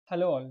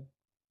Hello all,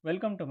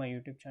 welcome to my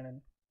YouTube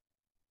channel.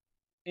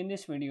 In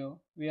this video,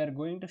 we are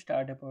going to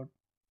start about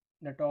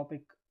the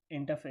topic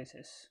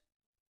interfaces.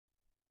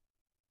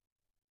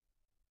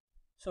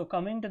 So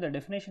coming to the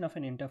definition of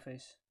an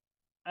interface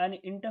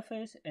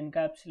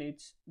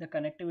encapsulates the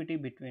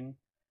connectivity between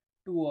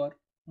two or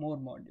more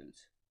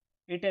modules.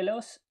 It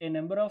allows a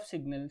number of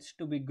signals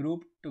to be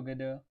grouped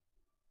together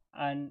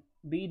and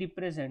be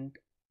represented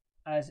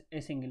as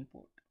a single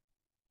port.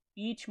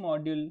 Each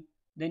module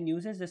then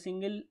uses the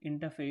single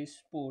interface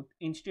port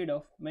instead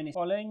of many.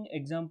 Following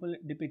example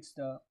depicts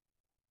the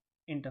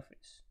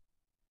interface.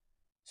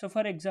 So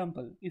for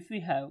example, if we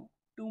have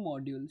two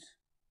modules,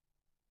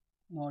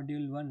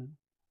 module 1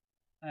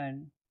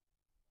 and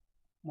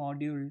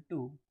module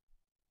 2,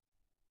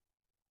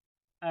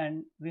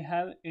 and we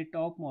have a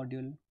top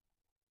module,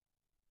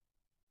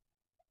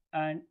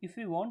 and if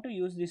we want to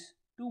use these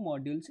two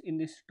modules in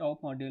this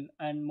top module,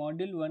 and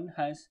module 1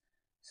 has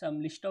some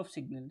list of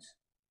signals,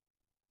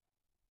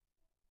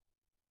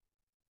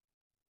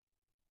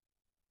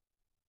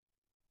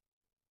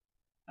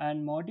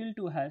 and module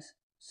 2 has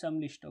some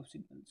list of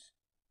signals.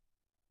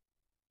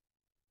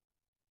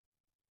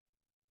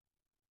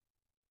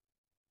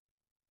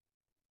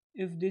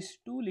 If these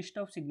two list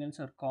of signals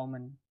are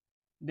common,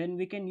 then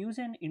we can use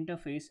an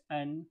interface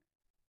and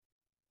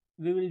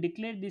we will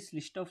declare this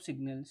list of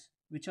signals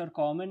which are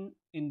common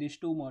in these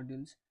two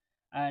modules,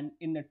 and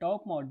in the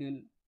top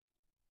module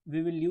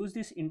we will use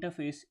this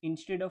interface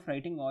instead of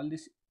writing all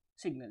these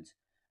signals,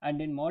 and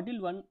in module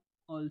 1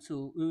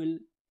 also we will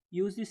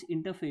use this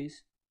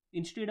interface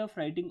instead of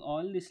writing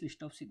all this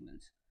list of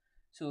signals.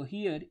 So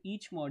here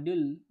each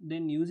module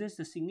then uses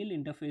the single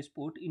interface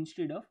port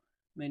instead of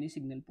many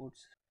signal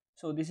ports.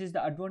 So this is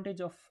the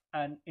advantage of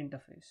an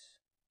interface.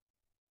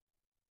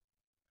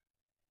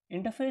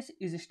 Interface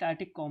is a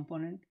static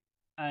component,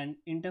 and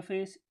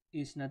interface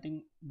is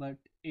nothing but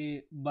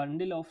a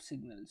bundle of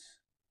signals.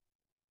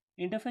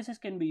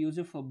 Interfaces can be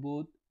used for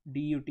both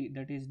DUT,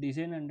 that is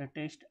design under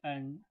test,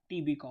 and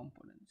TB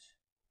components.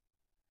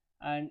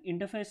 And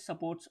interface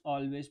supports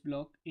always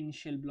block,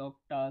 initial block,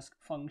 task,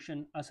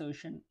 function,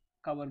 assertion,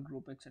 cover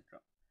group, etc.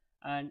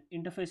 And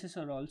interfaces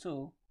are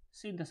also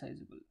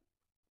synthesizable.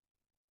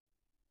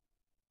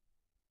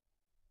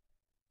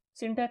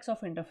 Syntax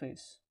of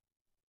interface.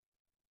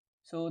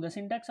 So the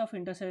syntax of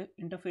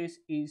interface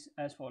is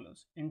as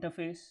follows: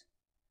 interface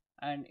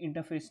and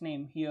interface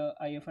name, here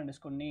if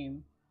underscore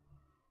name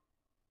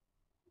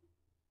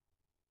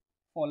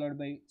followed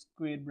by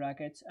square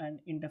brackets and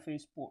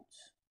interface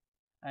ports,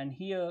 and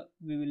here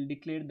we will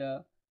declare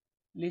the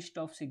list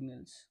of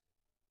signals,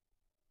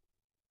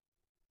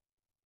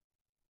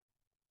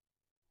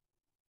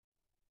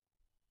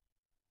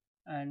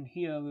 and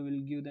here we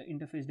will give the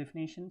interface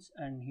definitions,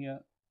 and here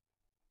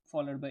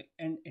followed by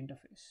end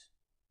interface.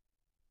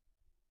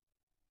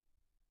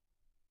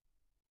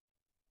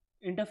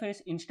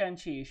 Interface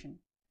instantiation.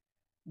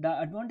 The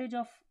advantage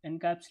of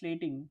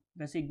encapsulating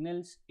the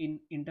signals in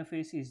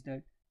interface is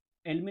that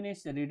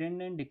eliminates the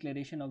redundant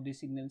declaration of the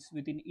signals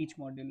within each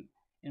module.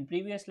 In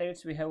previous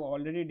slides, we have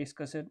already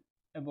discussed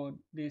about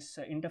this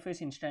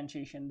interface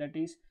instantiation. That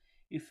is,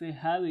 if we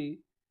have a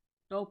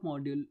top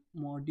module,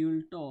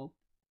 module top,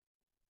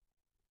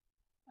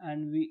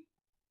 and we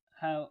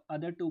have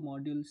other two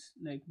modules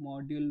like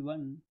module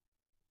 1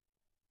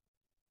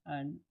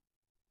 and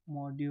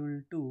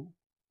module 2,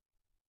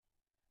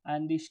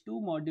 and these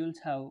two modules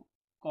have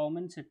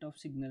common set of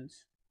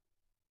signals,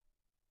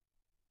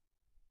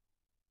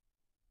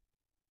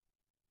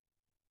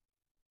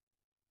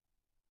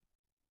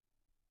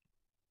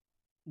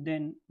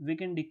 then we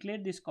can declare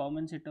this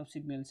common set of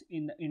signals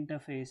in the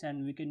interface,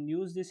 and we can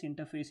use this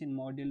interface in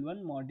module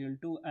 1, module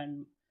 2,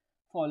 and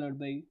followed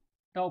by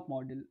top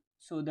module,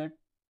 so that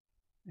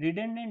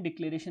redundant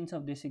declarations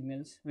of the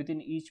signals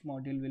within each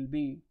module will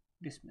be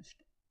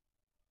dismissed.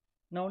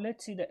 Now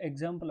let's see the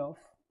example of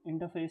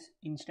interface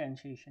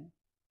instantiation.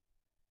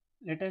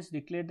 Let us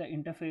declare the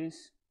interface,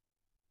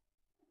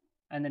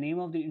 and the name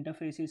of the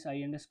interface is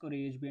I underscore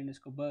AHB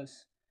underscore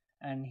bus,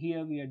 and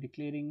here we are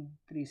declaring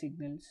three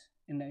signals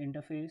in the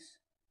interface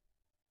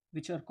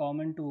which are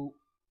common to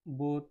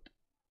both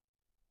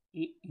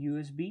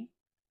USB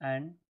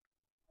and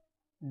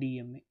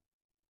DMA.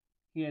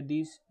 Here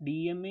these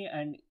DMA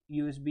and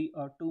USB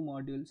are two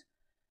modules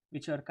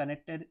which are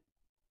connected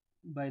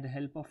by the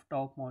help of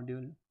top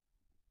module,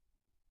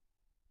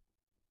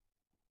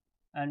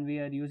 and we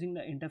are using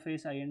the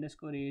interface I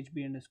underscore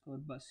AHB underscore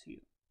bus here.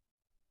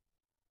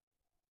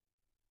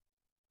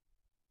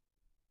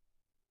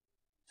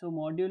 So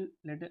module,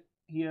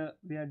 here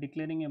we are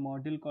declaring a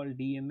module called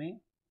DMA,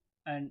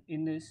 and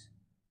in this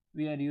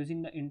we are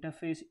using the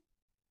interface,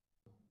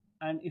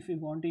 and if we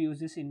want to use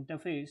this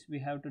interface we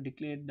have to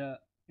declare the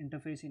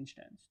interface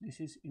instance. This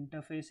is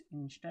interface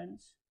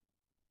instance,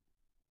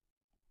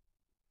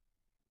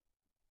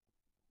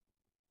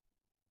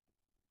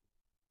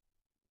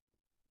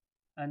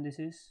 and this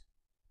is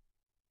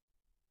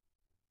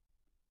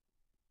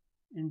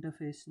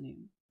interface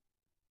name.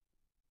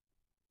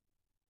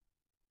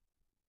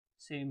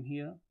 Same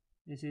here,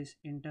 this is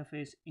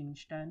interface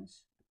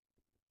instance,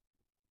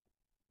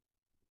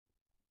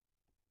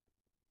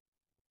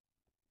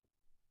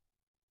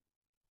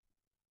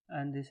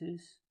 and this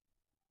is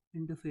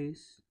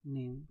interface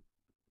name.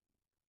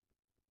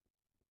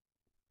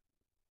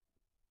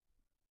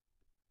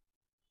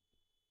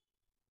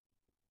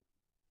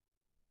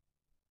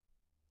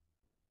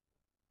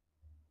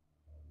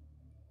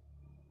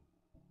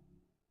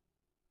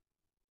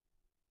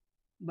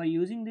 By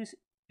using this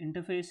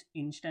interface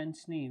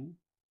instance name,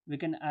 we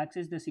can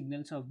access the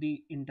signals of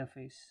the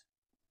interface.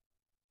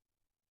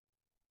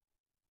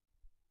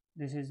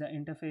 This is the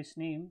interface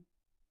name,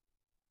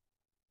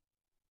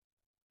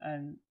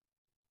 and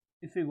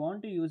if we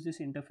want to use this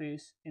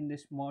interface in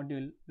this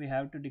module, we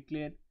have to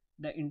declare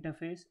the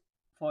interface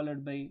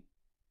followed by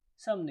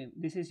some name.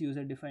 This is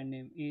user defined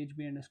name.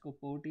 ahb underscore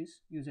port is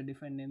user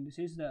defined name. This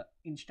is the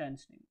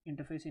instance name,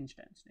 interface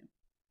instance name.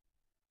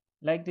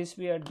 Like this,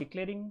 we are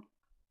declaring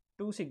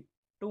two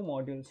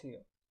modules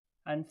here.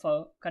 And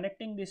for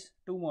connecting these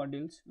two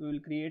modules, we will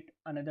create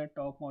another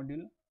top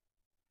module.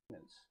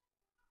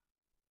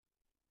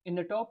 In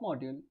the top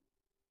module,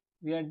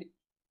 we are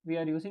we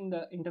are using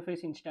the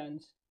interface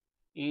instance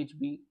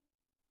ahb.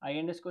 I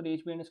underscore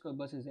hb underscore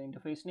bus is the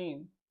interface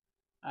name,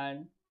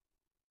 and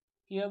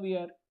here we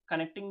are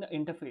connecting the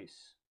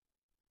interface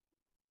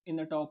in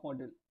the top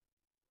module.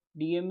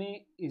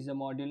 DMA is the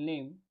module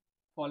name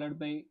followed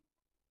by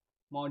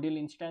module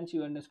instance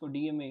u underscore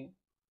DMA,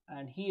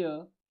 and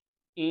here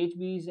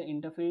ahb is the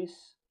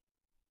interface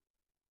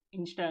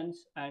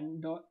instance,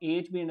 and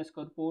ahb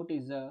underscore port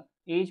is the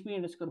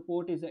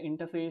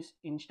interface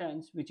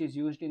instance which is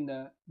used in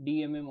the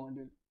DMA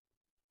module.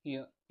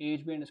 Here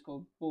ahb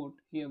underscore port,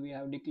 here we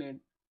have declared.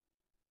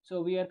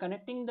 So we are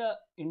connecting the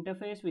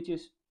interface which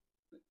is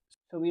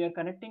we are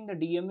connecting the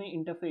DMA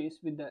interface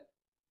with the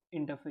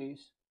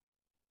interface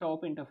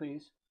top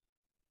interface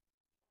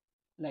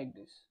like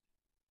this.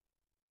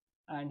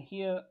 And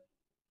here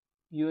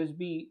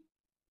USB,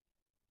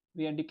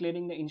 we are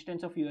declaring the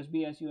instance of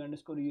USB as u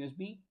underscore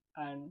USB,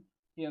 and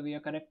here we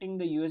are connecting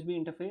the USB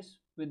interface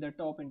with the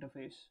top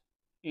interface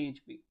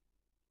ahb.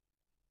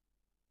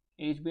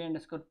 ahb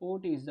underscore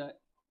port is the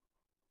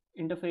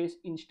interface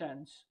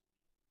instance,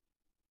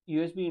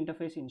 USB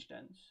interface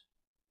instance.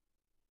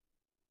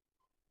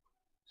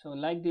 So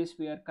like this,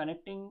 we are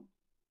connecting.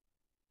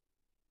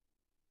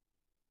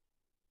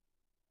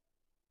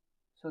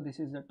 So this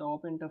is the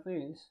top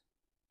interface.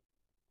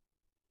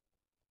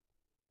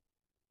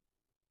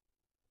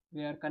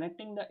 We are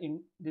connecting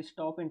this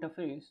top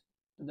interface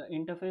to the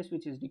interface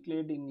which is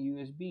declared in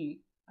USB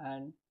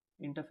and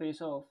interface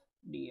of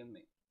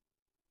DMA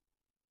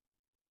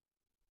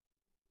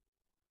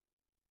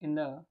in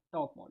the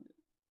top module.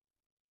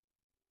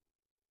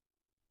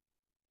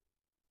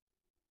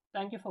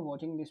 Thank you for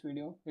watching this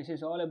video. This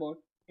is all about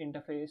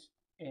interface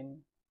in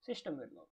System Verilog.